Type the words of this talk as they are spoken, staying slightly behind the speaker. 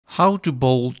How to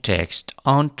bold text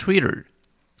on Twitter.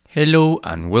 Hello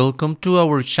and welcome to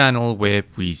our channel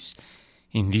Whizz.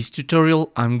 In this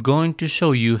tutorial I'm going to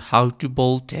show you how to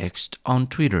bold text on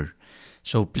Twitter.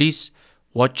 So please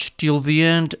watch till the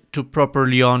end to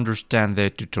properly understand the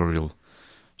tutorial.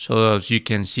 So as you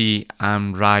can see,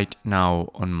 I'm right now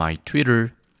on my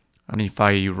Twitter, and if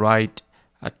I write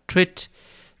a tweet,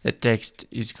 the text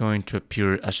is going to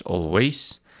appear as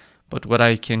always. But what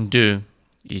I can do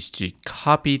is to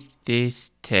copy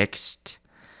this text,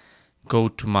 go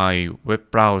to my web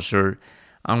browser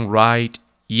and write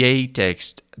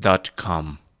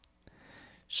yatext.com.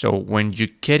 So when you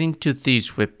get into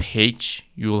this web page,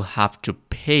 you'll have to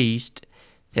paste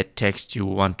the text you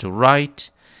want to write,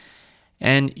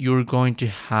 and you're going to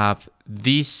have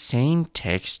this same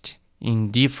text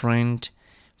in different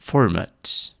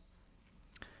formats.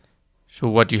 So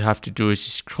what you have to do is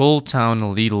scroll down a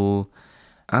little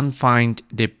and find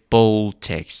the bold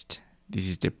text. This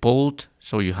is the bold,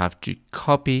 so you have to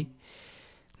copy.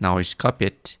 Now it's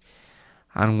copied.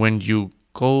 And when you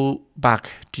go back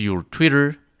to your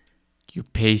Twitter, you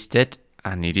paste it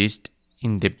and it is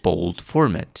in the bold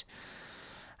format.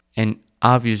 And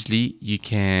obviously you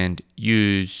can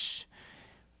use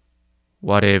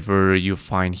whatever you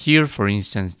find here. For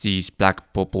instance, this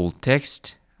black bubble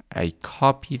text, I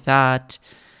copy that,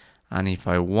 and if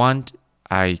I want,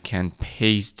 I can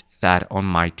paste that on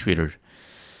my Twitter.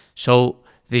 So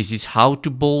this is how to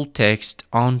bold text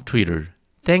on Twitter.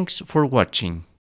 Thanks for watching.